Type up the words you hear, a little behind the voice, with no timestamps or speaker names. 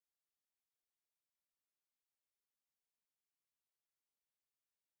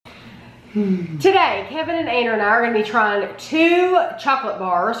Today, Kevin and Andrew and I are going to be trying 2 chocolate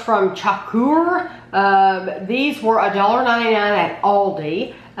bars from Choceur. These were $1.99 at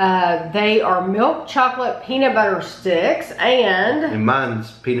Aldi. They are milk chocolate peanut butter sticks and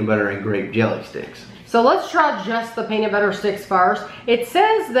mine's peanut butter and grape jelly sticks. So let's try just the peanut butter sticks first. It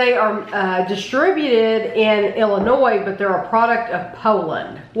says they are distributed in Illinois, but they're a product of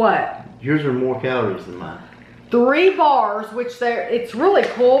Poland. What? Yours are more calories than mine. 3 bars, which it's really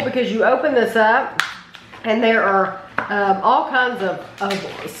cool because you open this up and there are all kinds of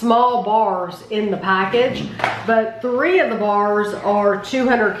small bars in the package, but 3 of the bars are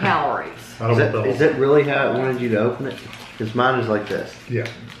 200 calories. Is that really how it wanted you to open it? Because mine is like this. Yeah.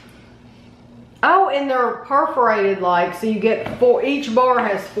 Oh, and they're perforated like, so you get 4, each bar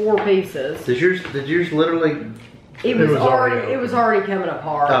has 4 pieces. Did yours literally? It was already coming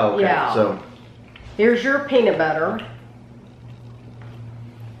apart. Oh, okay. Yeah. So here's your peanut butter.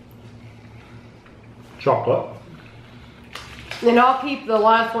 Chocolate. And I'll keep the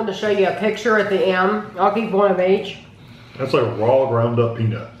last one to show you a picture at the end. I'll keep one of each. That's like a raw ground up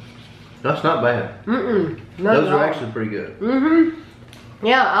peanut. That's not bad. No, those are actually pretty good.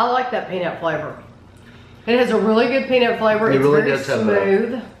 Yeah, I like that peanut flavor. It has a really good peanut flavor. It It's really very does have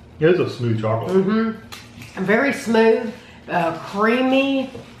smooth. It is a smooth chocolate. Very smooth, creamy.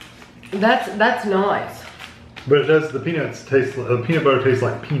 That's nice. But it does. The peanut butter tastes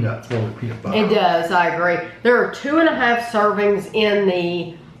like peanuts more than peanut butter. It does. I agree. There are 2.5 servings in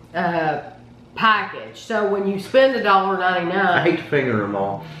the package. So when you spend $1.99, I hate to finger them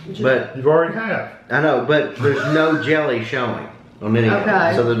all, but you've already had. I know, but there's no jelly showing on any of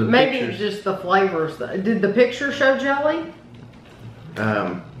them. So maybe pictures, just the flavors. Did the picture show jelly?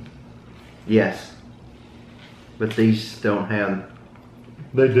 Yes, but these don't have.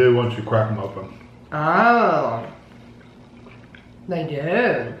 They do once you crack them open. Oh, they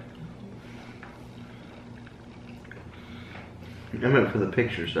do. I meant for the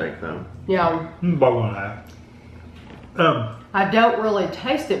picture's sake, though. Yeah. About 1.5. I don't really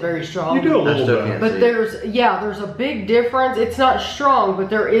taste it very strong. You do a little bit. But there's a big difference. It's not strong, but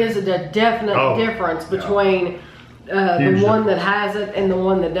there is a definite difference between the one that has it and the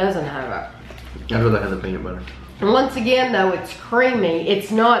one that doesn't have it. I'd rather have the peanut butter. And once again, though, it's creamy. It's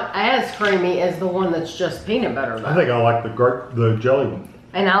not as creamy as the one that's just peanut butter, though. I think I like the jelly one.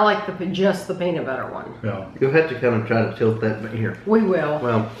 And I like just the peanut butter one. Yeah. You'll have to kind of try to tilt that here. We will.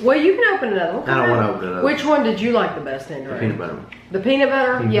 Well, you can open another one. I don't want to open it up. Which one did you like the best, Andrew? The peanut butter. The peanut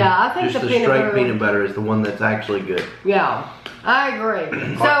butter? Yeah, I think just the peanut butter. Just the straight peanut butter is the one that's actually good. Yeah, I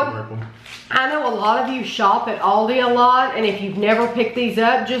agree. So, I know a lot of you shop at Aldi a lot, and if you've never picked these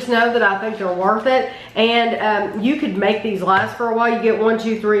up, just know that I think they're worth it. And you could make these last for a while. You get 1,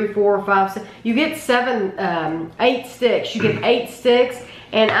 2, 3, 4, 5, 6. You get 8 sticks. You get 8 sticks.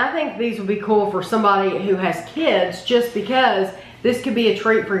 And I think these would be cool for somebody who has kids, just because this could be a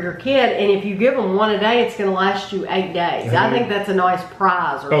treat for your kid. And if you give them one a day, it's going to last you 8 days. I think that's a nice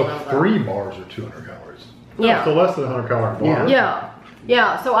prize or something. 3 bars are 200 calories. Yeah. So less than 100 calorie bar.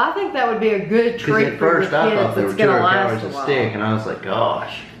 Yeah. So I think that would be a good treat for your kids. At first I thought they were 200 calories a while. stick, and I was like,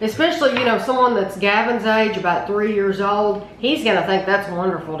 gosh. Especially, someone that's Gavin's age, about 3 years old, he's going to think that's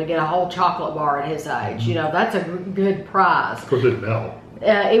wonderful to get a whole chocolate bar at his age. That's a good prize. Of course, it'd melt.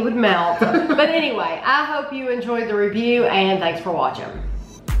 It would melt. But anyway, I hope you enjoyed the review, and thanks for watching.